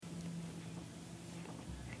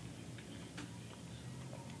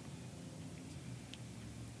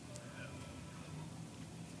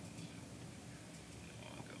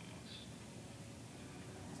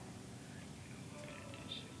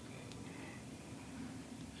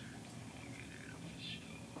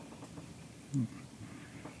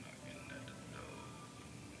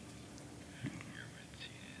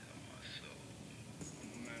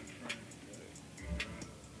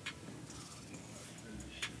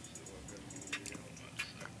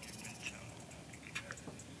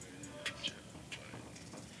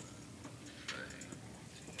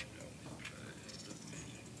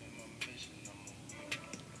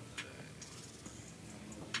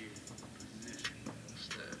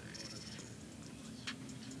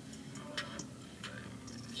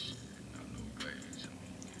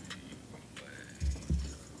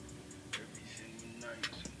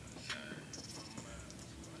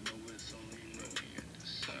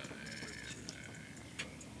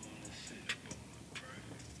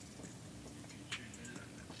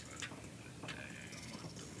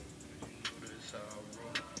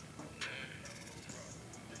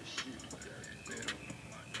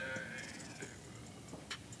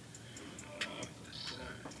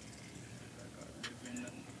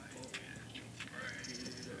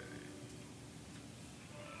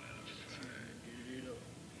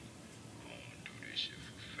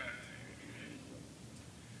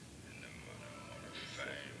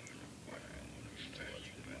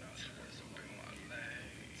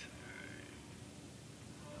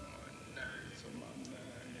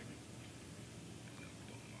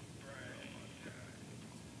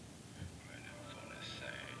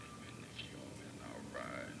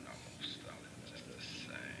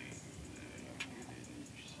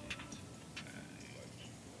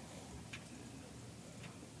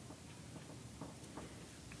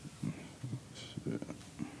Shit.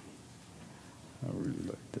 I really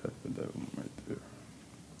like that one right there.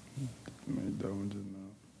 Made that one just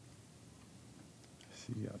now.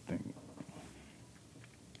 See, I think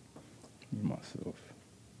me myself,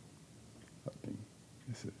 I think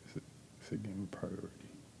it's a game of priority,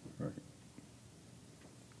 right?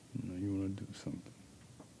 You want to do something.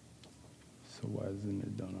 So why isn't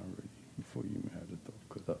it done already before you even had the thought?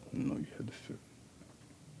 Because I know you had to feel it.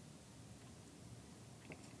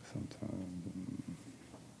 Sometimes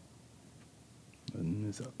nothing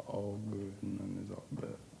is all good and nothing is all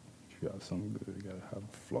bad. If you got something good, you gotta have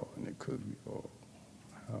a flaw in it because we all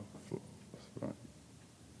have flaws, right?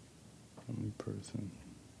 Only person,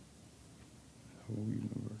 whole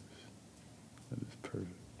universe that is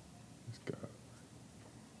perfect is God.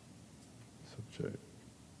 Subject,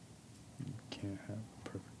 you can't have a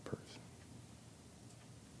perfect person,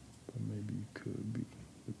 but maybe you could be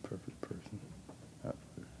the perfect person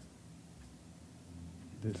after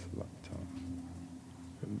this lifetime.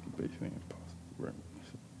 It's basically impossible, right?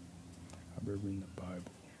 So I've been reading the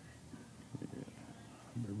Bible. Yeah,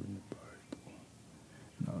 I've been reading the Bible.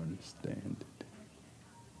 And I understand it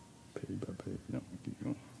page by page. I'm gonna give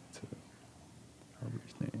you to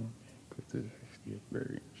understand because it's actually a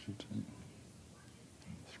very interesting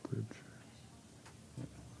scripture. Yeah.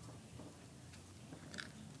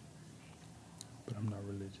 But I'm not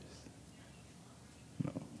religious.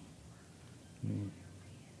 No. Me,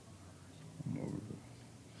 I'm more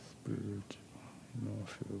spiritual. I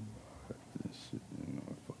feel vibes and shit.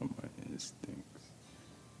 I follow my instincts,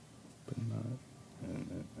 but not in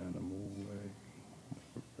an animal way.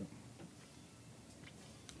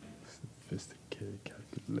 Sophisticated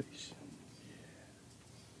calculation.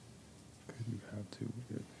 Because you have to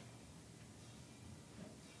if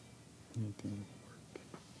anything work.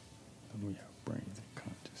 And we have brains and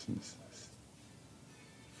consciousnesses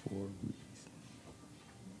for a reason.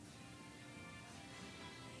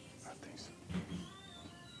 I think so.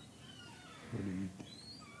 What do you think?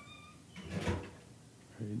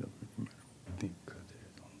 It don't really matter what you think because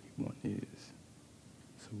there's only one is.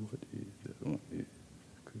 So what is the one is?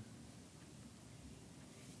 Because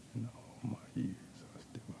in all my years, I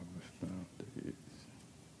still haven't found there is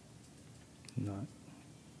not.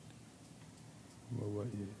 Well, what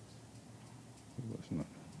is? What's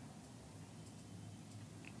not?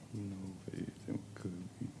 We know what is and what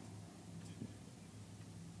could be.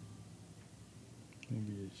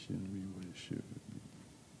 Maybe it shouldn't be what it should be.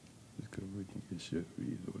 Just because we think it should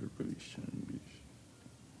be is what it really shouldn't be.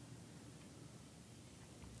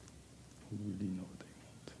 Who really know what they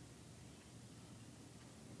want?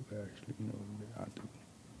 Who actually know what I do?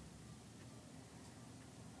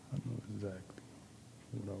 I know exactly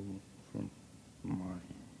what I want from my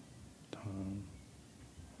time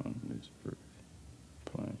on this earth,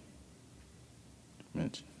 plane,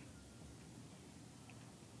 dimension.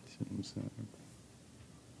 See what I'm saying?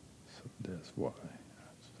 So that's why I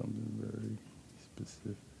have something very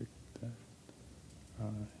specific that I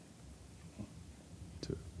want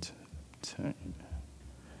to obtain.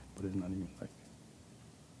 But it's not even like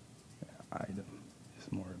an item.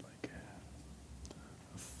 It's more like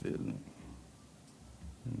feeling,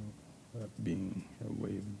 a being, a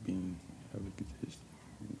way of being, of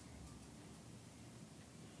existing.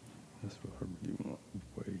 That's what I really want,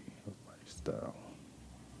 a way of lifestyle,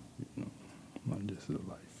 not just a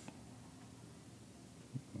life.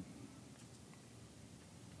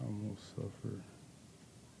 I won't suffer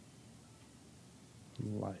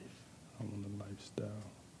life. I want a lifestyle,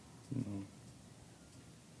 I'm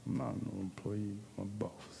not no employee, I'm a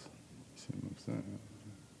boss. You see what I'm saying?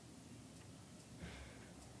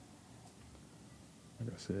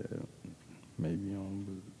 Like I said, maybe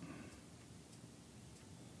but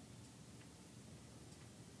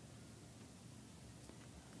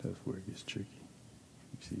that's where it gets tricky.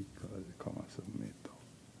 You see, because I call myself mental.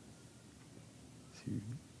 See,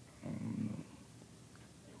 I don't know.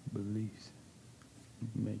 Your beliefs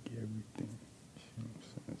make everything. You know what I'm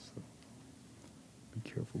saying? So be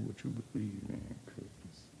careful what you believe in,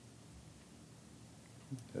 because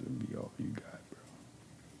that'll be all you got, bro.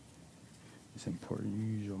 It's important you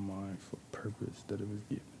use your mind for the purpose that it was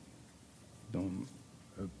given. Don't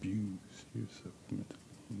abuse yourself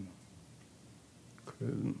mentally, Because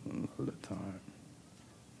a lot of the time,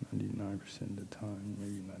 99% of the time,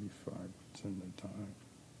 maybe 95% of the time,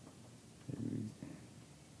 maybe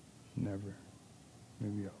never,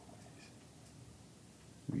 maybe always,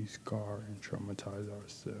 we scar and traumatize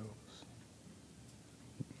ourselves.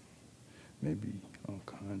 Maybe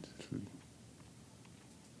unconsciously.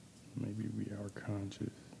 Maybe we are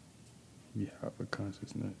conscious. We have a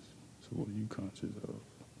consciousness. So what are you conscious of? You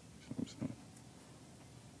know what I'm saying?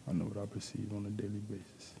 I know what I perceive on a daily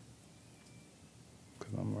basis.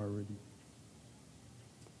 Because I am already.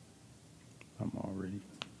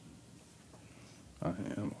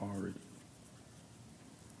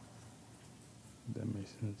 That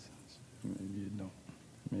makes sense. Maybe it don't.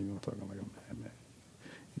 Maybe I'm talking like a madman.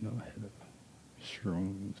 I had a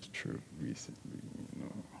shrooms trip recently,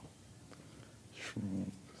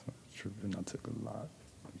 Shrooms. I was tripping. I took a lot.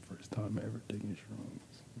 First time ever taking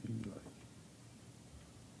shrooms. Maybe like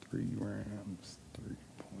 3 grams,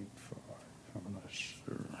 3.5. I'm not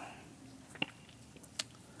sure. I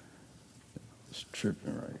was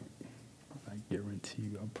tripping, right? I guarantee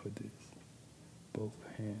you I put both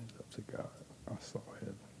hands up to God. I saw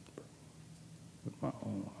heaven, bro, with my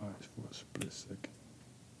own eyes for a split second.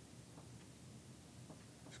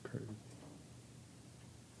 It's crazy.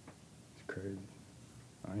 It's crazy.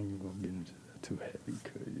 I ain't even gonna get into that too heavy,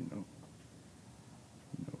 because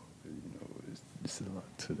it's a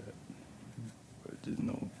lot to that. But just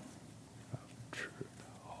know I've tripped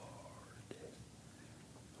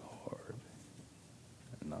hard,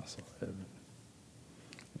 and I saw heaven.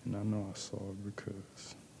 And I know I saw it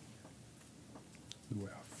because the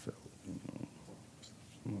way I felt,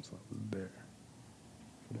 once I was there,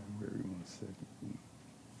 for that very 1 second,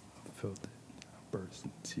 I felt it. I burst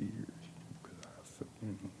in tears because I felt,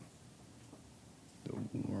 the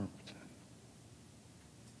warmth,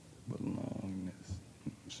 the belongingness,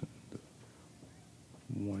 the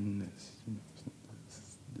oneness,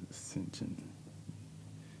 the ascension.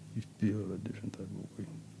 You feel a different type of way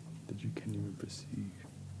that you can't even perceive.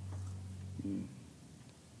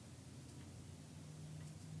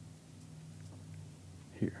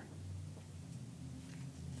 Here.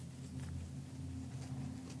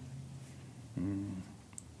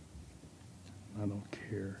 I don't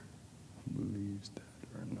care who believes that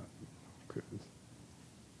or not, because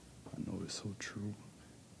I know it's so true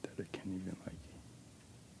that it can't even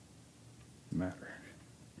matter.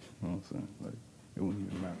 You know what I'm saying? It wouldn't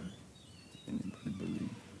even matter if anybody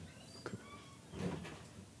believed, because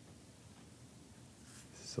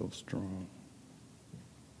it's so strong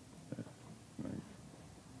that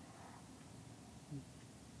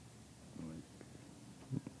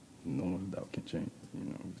no one's doubt can change it.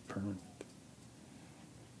 It's permanent.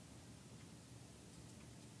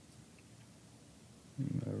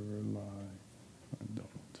 Never lie. I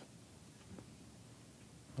don't.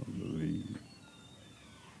 I believe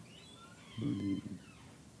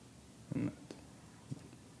in that.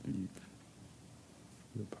 Believe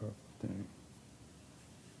is a powerful thing.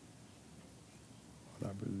 What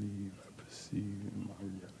I believe, I perceive in my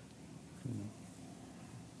reality.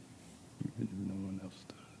 Even if no one else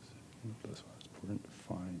does. That's why it's important to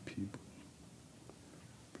find people.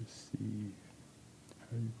 Perceive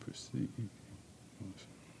how you perceive.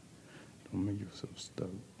 Don't make yourself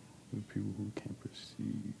stuck with people who can't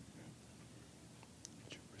perceive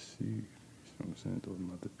what you perceive. You know what I'm saying? Those are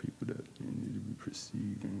not the people that you need to be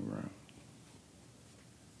perceiving around.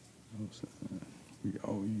 You know what I'm saying? We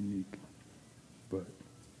all unique, but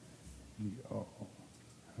we all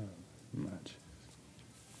have matches.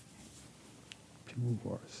 People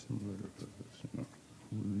who are similar to us,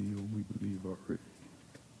 who believe what we believe already.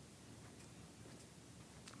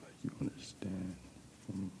 Like you understand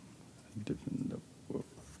from a different level of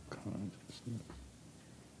consciousness,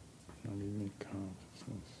 not even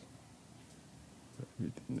consciousness, but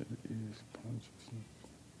everything that is consciousness.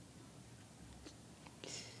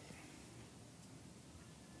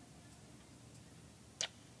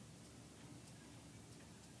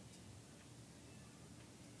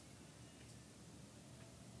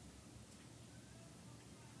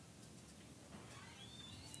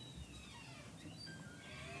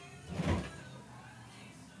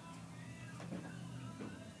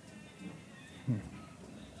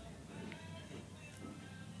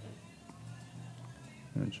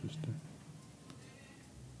 Interesting.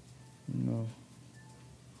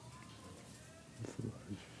 This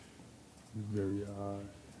life is very odd.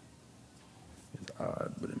 It's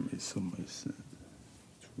odd, but it makes so much sense.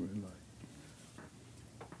 It's really like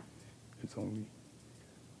it's only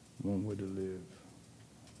one way to live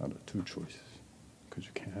out of two choices, because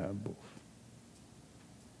you can't have both,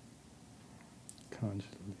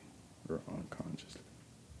 consciously or unconsciously.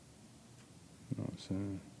 You know what I'm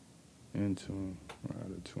saying? In tune or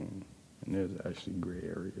out of tune. And there's actually gray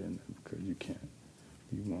area in it because you can't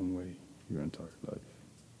be one way your entire life.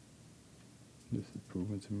 This is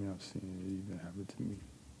proven to me. I've seen it even happen to me. You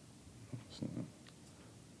know what I'm saying?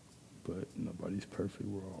 But nobody's perfect.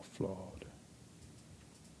 We're all flawed.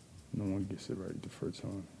 No one gets it right the first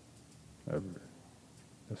time, ever.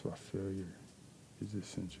 That's why failure is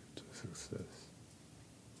essential to success.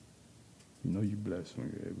 You know you're blessed when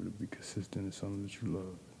you're able to be consistent in something that you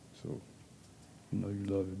love. So you know you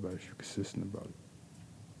love it, but if you're consistent about it,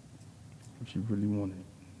 if you really want it,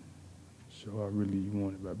 show how really you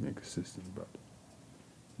want it by being consistent about it.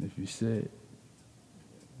 And if you said,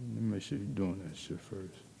 then make sure you're doing that shit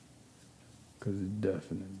first. Because it's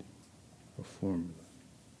definitely a formula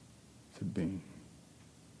to being.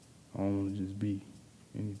 I don't want to just be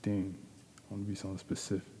anything. I want to be something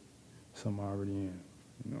specific, something I already am.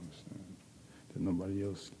 You know what I'm saying? That nobody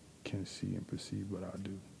else can see and perceive, but I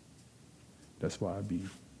do. That's why I be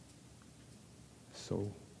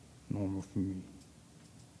so normal for me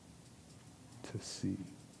to see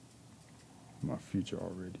my future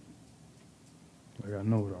already. Like I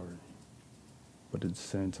know it already. But at the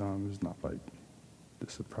same time, it's not like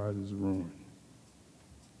the surprise is ruined.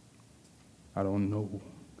 I don't know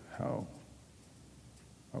how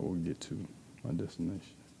I will get to my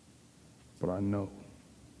destination. But I know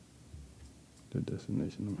the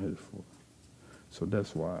destination I'm headed for. So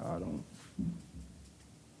that's why I don't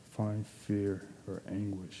find fear or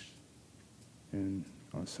anguish in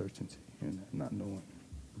uncertainty and not knowing,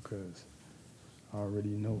 because I already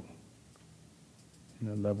know in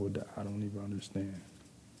a level that I don't even understand,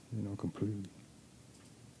 completely.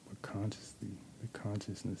 But consciously, the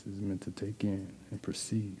consciousness is meant to take in and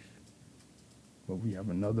perceive. But we have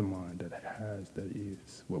another mind that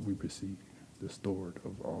is what we perceive, the stored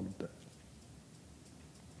of all of that.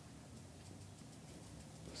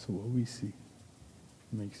 So what we see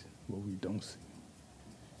makes what we don't see.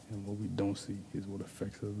 And what we don't see is what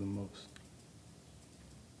affects us the most.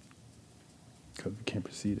 Because we can't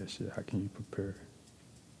perceive that shit. How can you prepare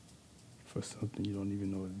for something you don't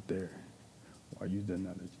even know is there? Why use that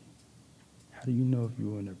analogy? How do you know if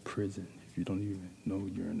you're in a prison if you don't even know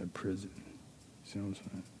you're in a prison? You see what I'm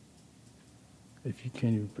saying? If you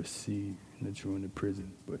can't even perceive that you're in a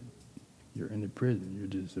prison, but you're in a prison, you're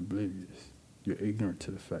just oblivious. You're ignorant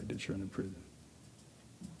to the fact that you're in a prison.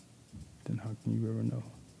 Then how can you ever know?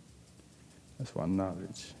 That's why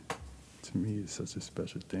knowledge, to me, is such a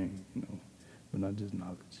special thing, but not just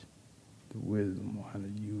knowledge. The wisdom on how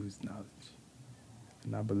to use knowledge.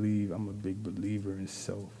 And I'm a big believer in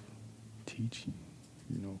self-teaching,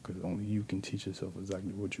 because only you can teach yourself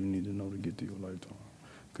exactly what you need to know to get through your lifetime.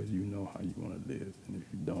 Because you know how you want to live, and if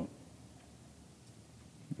you don't,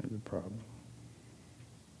 there's a problem.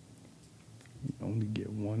 You only get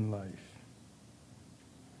one life.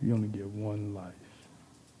 You only get one life.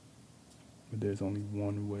 But there's only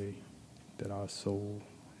one way that our soul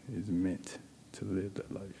is meant to live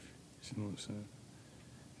that life. You know what I'm saying?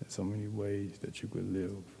 There's so many ways that you could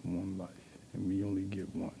live one life, and we only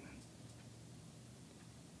get one.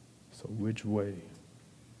 So which way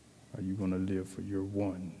are you going to live for your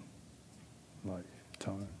one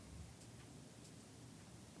lifetime?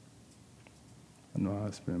 I know how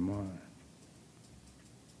I spend mine.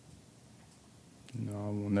 I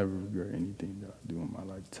will never regret anything that I do in my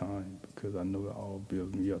lifetime, because I know it all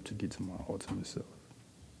builds me up to get to my ultimate self.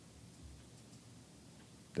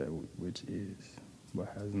 That which is, but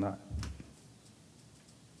has not.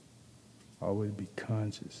 Always be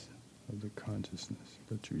conscious of the consciousness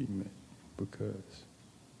that you emit, because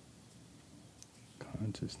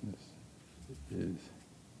consciousness is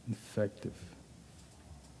infective.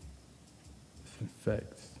 It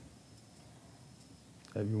infects.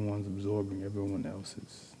 Everyone's absorbing everyone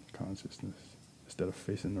else's consciousness instead of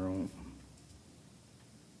facing their own.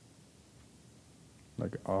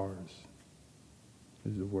 Like ours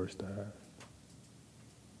is the worst to have.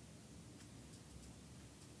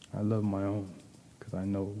 I love my own because I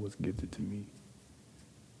know what's gifted to me.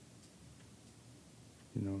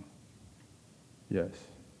 You know? Yes.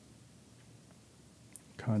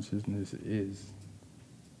 Consciousness is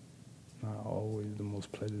not always the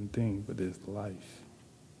most pleasant thing, but it's life.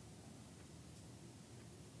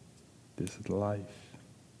 This is life.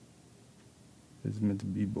 It's meant to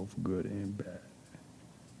be both good and bad.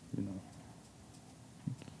 You know?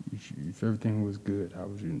 If everything was good,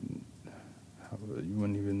 you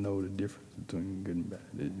wouldn't even know the difference between good and bad.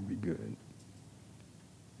 It'd be good.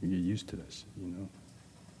 You get used to that shit, you know?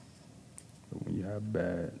 But when you have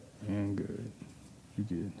bad and good, you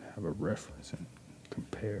can have a reference and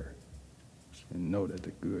compare and know that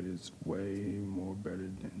the good is way more better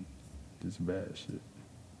than this bad shit.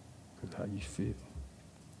 Because how you feel.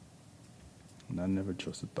 And I never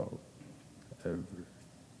trust a thought, ever.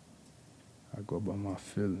 I go by my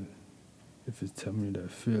feeling. If it's telling me that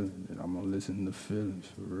feeling, then I'm gonna listen to feelings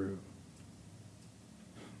for real.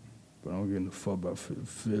 But I don't give no fuck about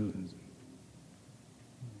feelings.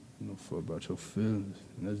 No fuck about your feelings.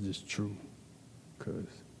 And that's just true. Because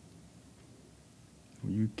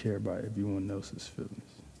when you care about everyone else's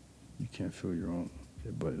feelings, you can't feel your own.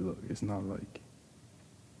 But look, it's not like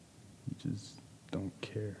you just don't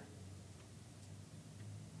care.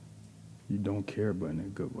 You don't care, but in a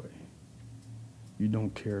good way. You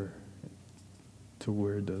don't care to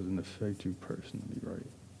where it doesn't affect you personally, right?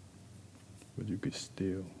 But you could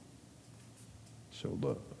still show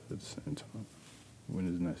love at the same time when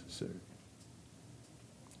it's necessary.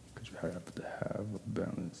 Because you have to have a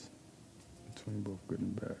balance between both good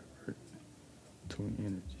and bad, right? Between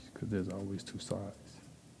energies, because there's always two sides.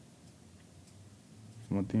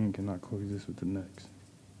 One thing cannot coexist with the next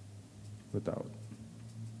without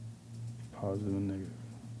positive and negative,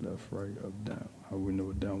 left, right, up, down. How we know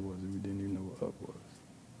what down was if we didn't even know what up was?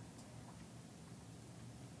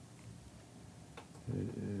 It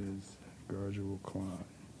is a gradual climb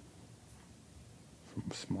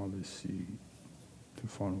from smallest seed to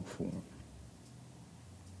final form.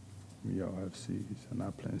 We all have seeds, and I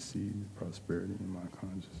plant seeds of prosperity in my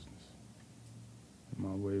consciousness, in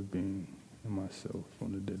my way of being, in myself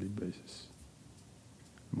on a daily basis,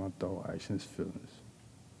 in my thought, actions, feelings.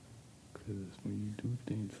 Because when you do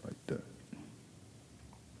things like that,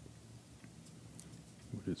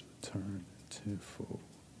 what is returned tenfold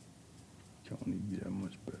can only be that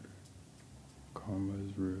much better. Karma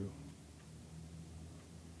is real.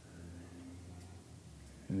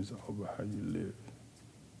 And it's all about how you live.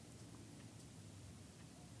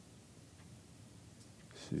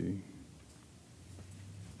 See,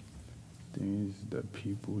 things that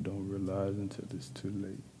people don't realize until it's too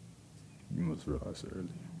late. You must realize early.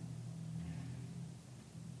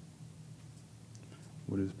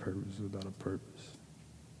 What is purpose without a purpose?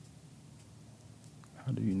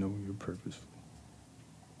 How do you know when you're purposeful?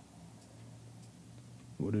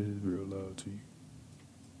 What is real love to you?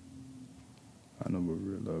 I know what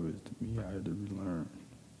real love is to me. I had to relearn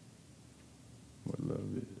what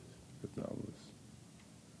love is because I was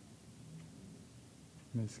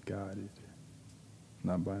misguided,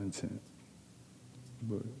 not by intent,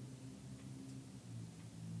 but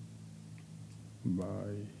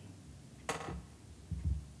by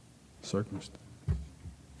circumstance.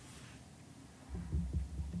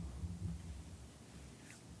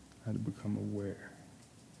 I had to become aware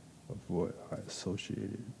of what I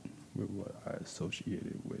associated with what I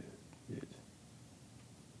associated with it.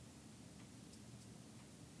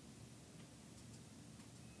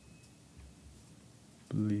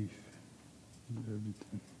 Belief is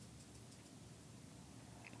everything.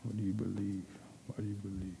 What do you believe? Why do you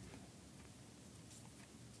believe?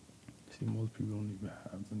 See, most people don't even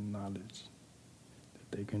have the knowledge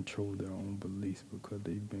that they control their own beliefs because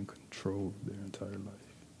they've been controlled their entire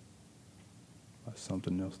life by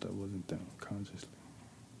something else that wasn't them consciously.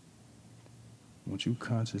 Once you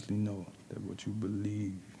consciously know that what you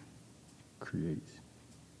believe creates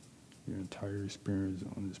your entire experience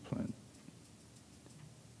on this planet,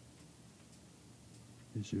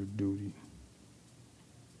 it's your duty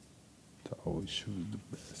to always choose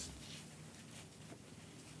the best.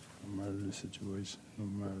 No matter the situation, no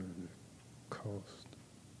matter the cost.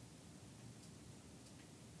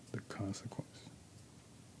 the consequence.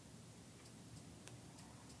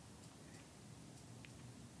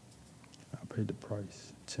 I paid the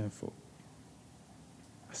price tenfold.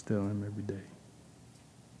 I still am every day.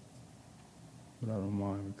 But I don't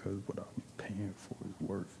mind because what I'm paying for is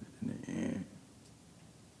worth it in the end.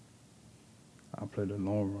 I play the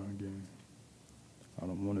long run game. I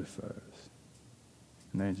don't want it fast.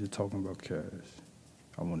 And I ain't just talking about cash.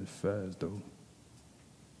 I want it fast though.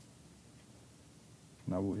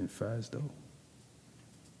 And I wasn't fast though.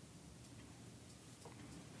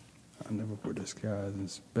 I never put disguise, and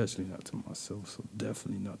especially not to myself, so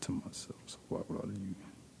definitely not to myself. So why would I do you?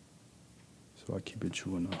 So I keep it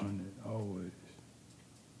true in 100, always.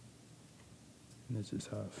 And that's just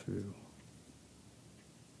how I feel.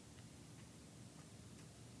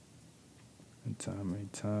 And time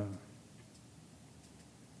ain't time.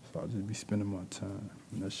 So I'll just be spending my time.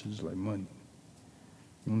 And that shit's like money.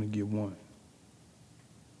 You only get one.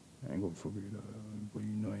 I ain't gonna forget it, but you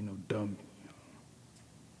know I ain't no dummy.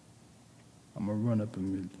 I'ma run up a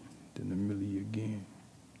million, then a million again.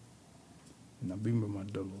 And I be with my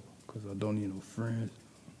double, cause I don't need no friends.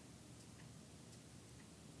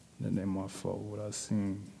 That ain't my fault. What I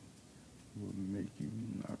seen would make you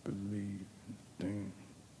not believe in a thing.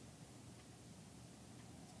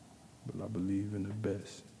 But I believe in the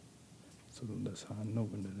best. So that's how I know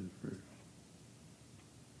when that is real.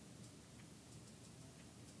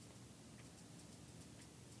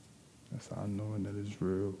 That's how I know when that is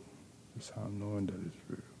real. That's how I know when that is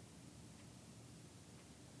real.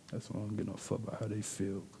 That's why I don't get no fuck about how they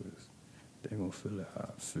feel, cause they gonna feel it how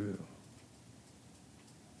I feel.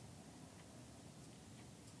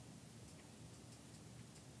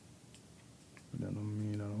 But that don't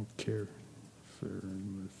mean I don't care for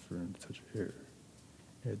him to touch your hair.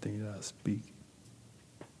 Everything that I speak,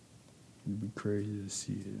 it'd be crazy to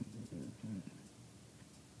see it in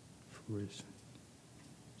fruition.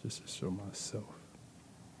 Just to show myself.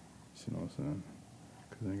 You know what I'm saying?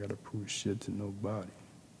 Cause I ain't gotta prove shit to nobody.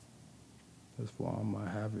 That's why I might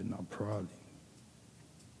have it, not probably.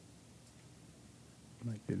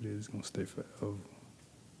 Like it is gonna stay forever.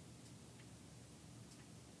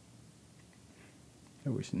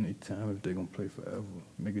 They're wasting their time if they gonna play forever.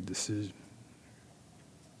 Make a decision.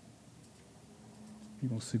 You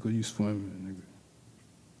gonna sink or you swimming, nigga.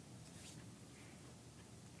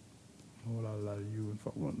 Why would I lie to you if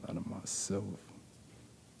I want to lie to myself?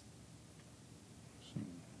 So,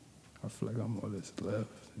 I feel like I'm all that's left.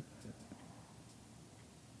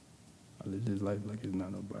 I live this life like it's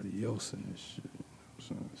not nobody else in this shit. You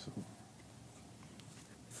know what I'm saying? So,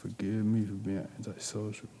 forgive me for being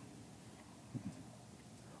antisocial.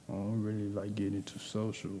 I don't really like getting into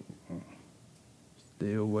social.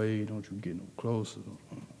 Stay away, don't you get no closer.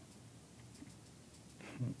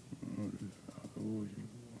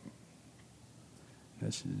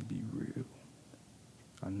 That should be real.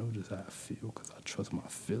 I know just how I feel because I trust my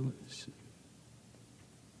feelings. Shit.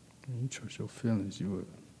 When you trust your feelings, you will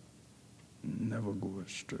never go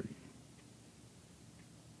astray.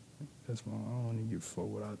 That's why I don't even give a fuck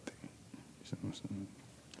what I think. You see what I'm saying?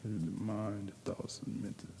 Because the mind, the thoughts are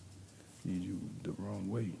meant to lead you the wrong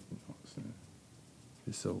way. You know what I'm saying?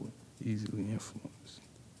 It's so easily influenced.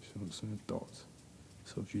 You see what I'm saying? Thoughts.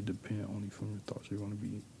 So if you depend only from your thoughts, you're going to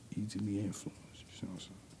be easily influenced. You see what I'm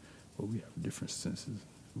saying? But we have different senses,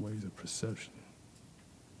 ways of perception.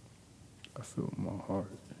 I feel in my heart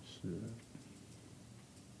and shit.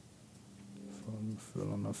 If I'm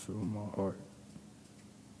feeling, I feel in my heart.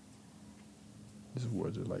 This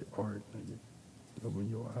words are like art, nigga. Open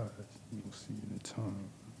your eyes, you'll see it in time.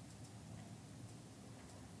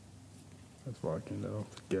 That's why I can't let off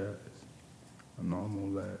the gas. I know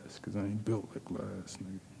I'm gonna last, cause I ain't built like last,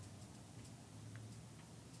 nigga.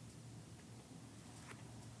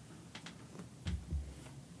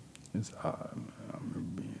 It's hard, man. I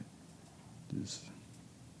remember being just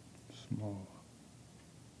small,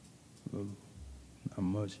 little, not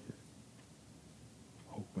much yet.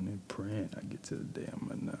 Hoping and praying I get to the day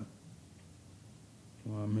I'm in now.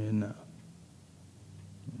 Well, I'm in now.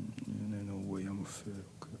 And ain't no way I'ma fail,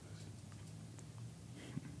 cause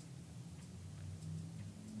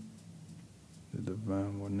the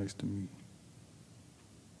divine one next to me.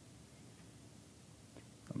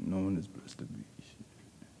 I'm knowing it's blessed to be. Shit.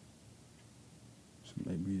 So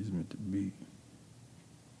maybe it's meant to be.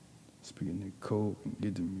 Speaking that code can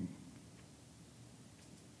get to me.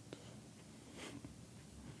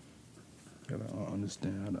 Gotta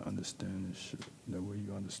understand how to understand this shit. That way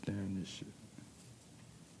you understand this shit.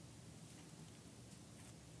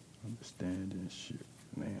 Understanding shit.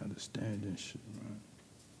 They ain't understanding shit, man.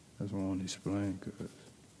 That's why I want to explain, cause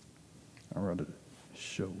I'd rather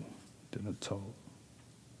show than a talk.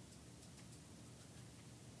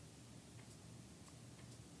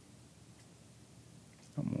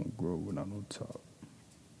 I'm gonna grow without no talk.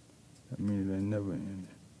 That means it ain't never ending.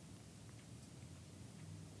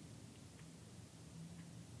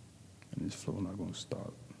 And this flow not gonna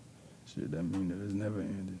stop. Shit, that means that it's never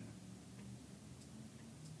ending.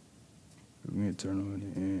 We ain't turn on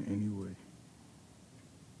the end anyway.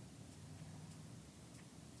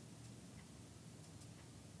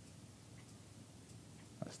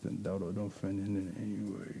 I still doubt or don't find it in it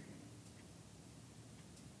anyway.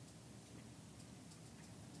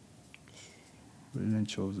 But it ain't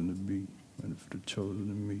chosen to be. And if it chosen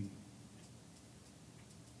to me,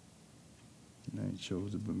 it ain't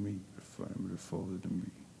chosen but me. But finally it folded to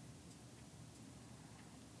me.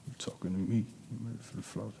 You talking to me, if it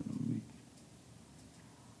flossing on me.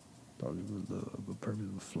 Thought it was love, but purpose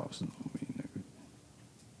was flossing on me, nigga.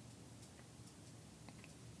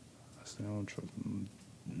 I say I don't trust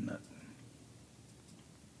nothing.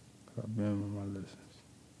 Cause I've been with my lessons.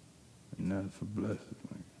 And nothing for blessings,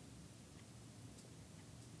 nigga.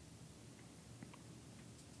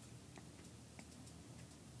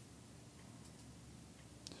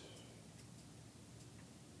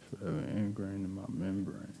 Forever ingrained in my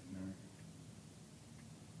membrane, nigga.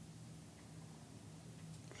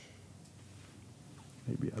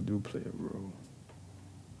 Maybe I do play a role.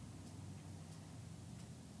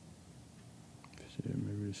 Shit,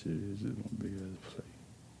 maybe this shit is just one big ass play.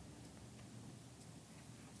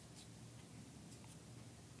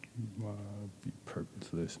 Why be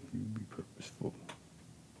purposeless when you be purposeful?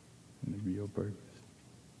 And it be your purpose.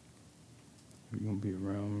 If you're gonna be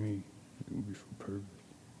around me, it's gonna be for purpose.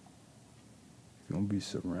 If you're gonna be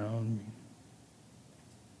surround me,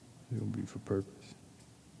 it's gonna be for purpose.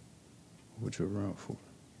 What you're around for.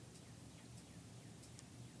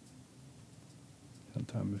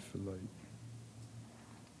 Sometimes it feel like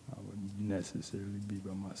I would necessarily be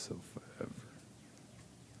by myself forever.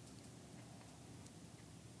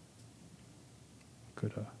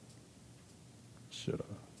 Could I? Should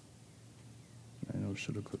I? Ain't no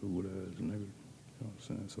shoulda, coulda, woulda, nigga. You know what I'm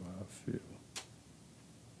saying? So how I feel.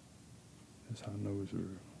 That's how I know it's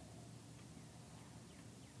real.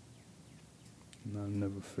 And I'll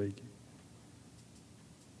never fake it.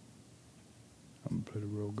 I'm gonna play the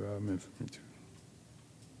role God meant for me to.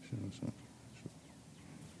 You know what I'm saying?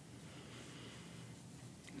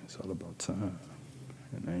 It's all about time.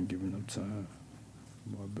 And I ain't giving up time.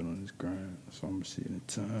 Boy, I've been on this grind, so I'm seeing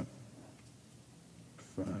the time.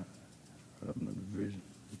 Fine. I have another vision.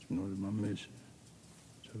 But you know, it's my mission.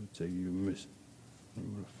 Try to take you to mission.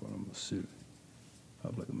 Where the fuck I'm gonna sit.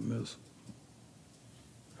 I'm like a missile.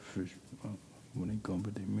 Fish, when they come,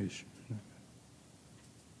 but they miss you.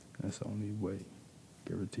 That's the only way.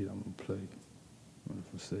 Guaranteed I'm gonna play. Mother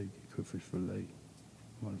forsake, cook fish fillet.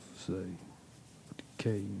 Mother forsake. With the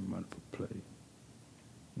K, mother for play.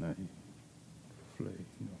 Nothing. Flay,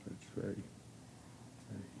 you know, that's very.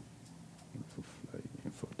 For flay,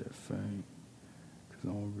 and fuck that fame. Cause I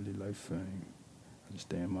don't really like fame. I just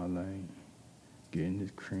stay in my lane. Getting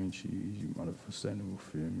this cream cheese, you motherfucker will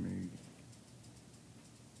feel me.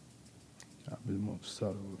 I've been more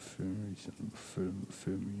subtle with feel me,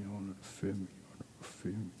 feel me, on it, feel me,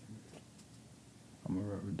 feel me. I'm a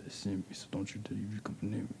rapper that send me, so don't you dare you come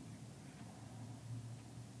near me.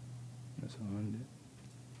 That's 100.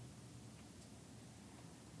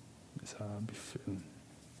 That's how I be feeling.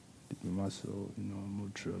 Deep in my soul, you know,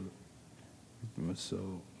 I'm Motrella. Deep in my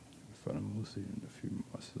soul, if I'm Moosey in the feet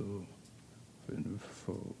of my soul. Feeling the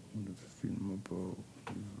fold, feeling my bowl,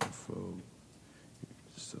 the fold.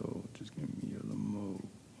 So just give me a little more.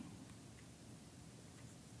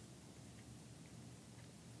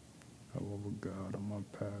 I walk with God on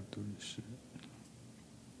my path through this shit.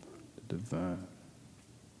 The divine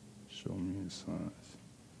show me his signs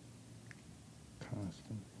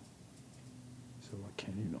constantly. So I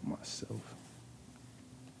can't even know myself.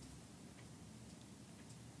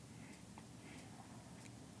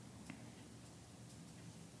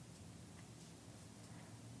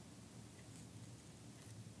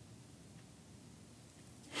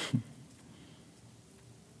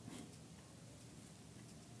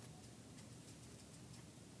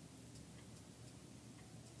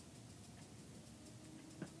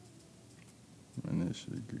 Man, that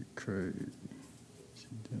shit get crazy. She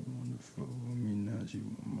didn't want to fuck with me, now she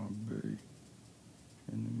want my bae.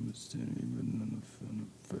 And it must even none of finna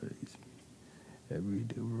face me. Every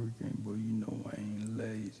day working, boy, you know I ain't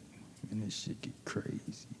lazy. Man, this shit get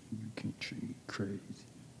crazy. You can't treat me crazy.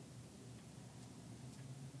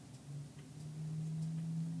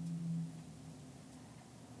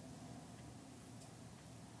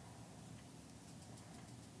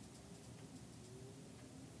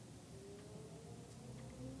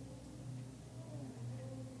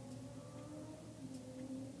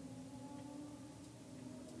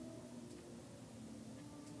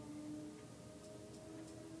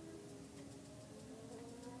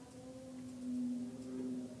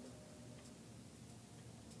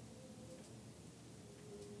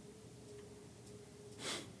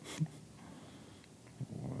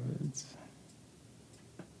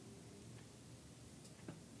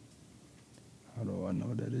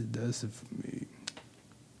 blessing for me.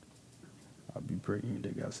 I'll be praying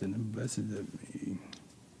that God send them blessings at me.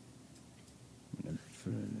 When I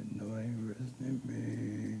feeling that no ain't resting in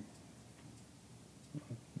me.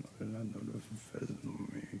 Know that I know the professor on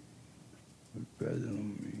me. The present on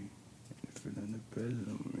me. And feeling the present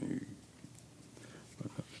on me.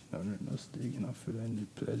 But no sticking, I'm feeling the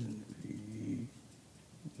pleasantly.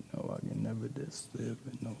 No, I can never just slip,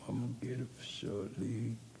 and no, I'm gonna get it for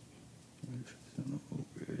surely.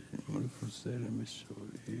 Wonderful setting, Miss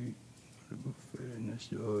Shorty. Wonderful fitting, Miss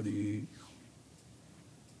Shorty.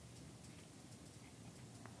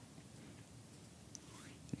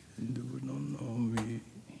 You do it, don't know me.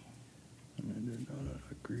 And then know that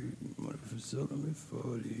I agree. Wonderful selling me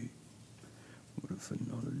 40. Wonderful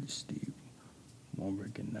know that it's steep. Won't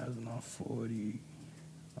recognize when I'm 40.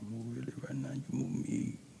 I move really right now, you move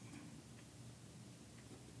me.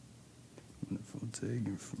 Wonderful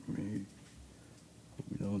taking from me. Hope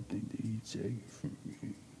you don't think that he taking from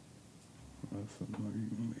me. Wonderful know you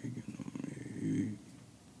making on me.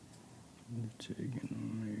 You taking on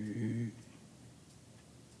me.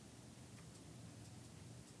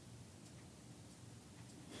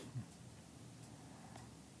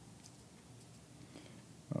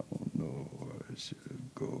 I don't know where I should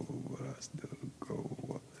go, but I still go.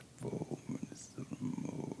 I let 4 minutes to the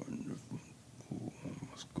more. And if I'm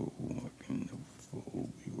my school, I can never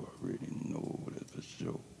fold. You already know that's for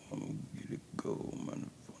sure. I'ma get it go. Man,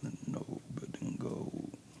 if wanna know, better than go.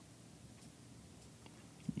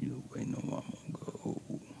 Either way, no, I'm gonna go.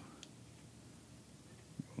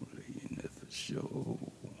 Gonna lay in that for sure.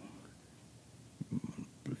 I'm gonna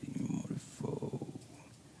play you more than 4.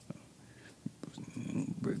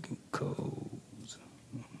 Breaking codes.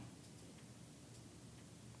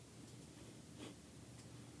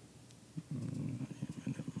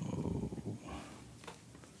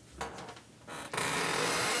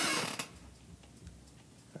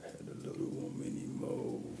 I had a little woman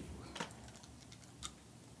anymore.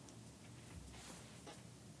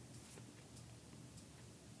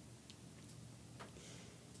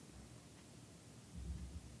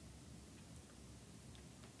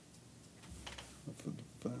 I feel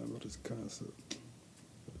defined by this concept.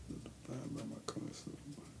 I feel defined by my concept.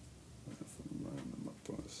 I feel defined by my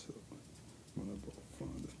concept. When I bought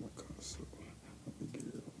fun, that's my concept. I can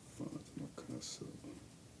get it on fun, that's my concept.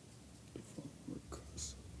 The fun, my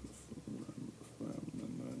concept. The fun, my family,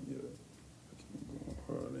 none yet. I keep going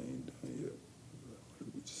hard, I ain't done yet.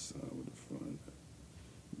 We just sign with the fun.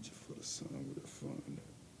 We just for the sun with the fun.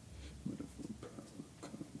 But if I'm proud of the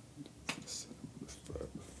content, for the sun with the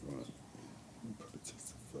fire, the fun. I'm proud to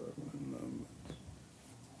testify when I'm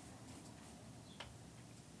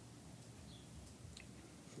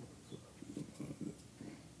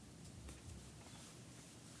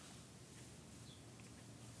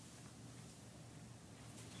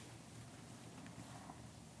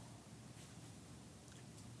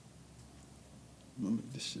I'm gonna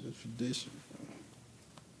make this shit a tradition.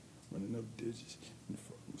 Running up digits in the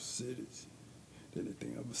fucking cities. That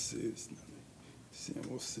anything I ever says, nothing. See, I'm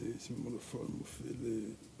gonna say it's motherfucker, I'm gonna feel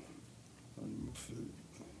it. I'm gonna feel it.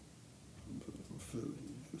 I'm gonna feel it.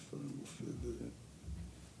 I'm gonna feel it.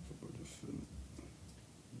 Fuck about your feeling.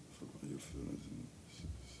 Fuck about your feelings and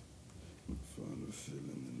I'm gonna find a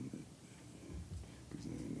feeling in it. Cause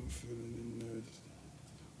there ain't no feeling in that.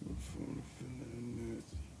 I'm gonna find a feeling in that.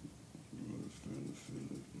 I'm gonna find a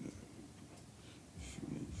feeling in that.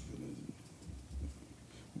 Feeling your feelings in it.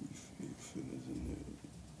 You feel your feelings in it.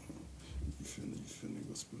 You feeling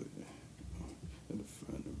go split. And to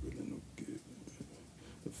find a really no get.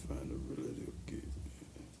 To find a really they'll get.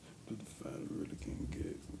 To find a really can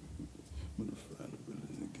get. But to find a really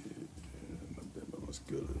no get. And I bet by my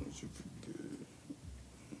skill, don't you forget.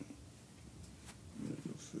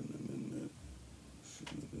 No feeling in that.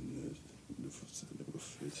 Feeling in this. If I said it was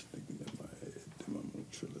fish, thinking in my head, then I'm more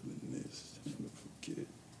trilling in this. I'm gonna forget.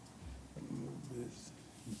 I'm more wrist.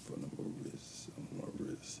 In front of my wrist. On my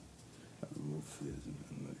wrist. I'm more fizz and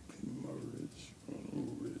I'm not cleaning my wrist. On the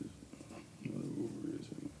wrist. On the wrist.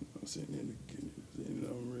 I'm saying it again. Saying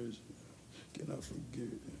I'm rich. Can I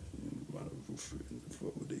forget? Wonderful fit.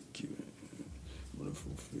 Before what they killing.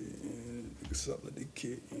 Wonderful fit. And nigga solid they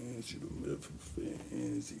kid. And she the wonderful fit.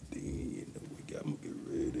 And see thing. You know, we got to get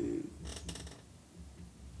ready.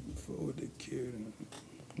 Before what they killing.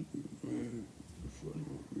 Before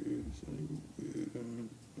no ribs. And you weird. And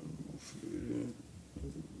I'm feeling.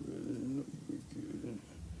 Really know you were good.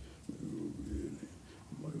 You really.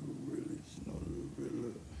 My gorilla. It's not a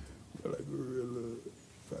gorilla. But like gorilla.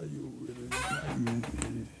 How you really? How you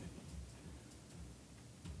really?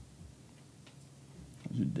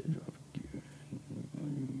 You did drop again.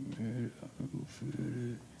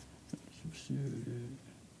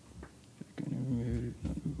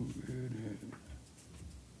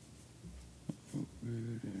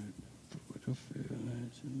 with it. Put your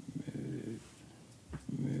feelings in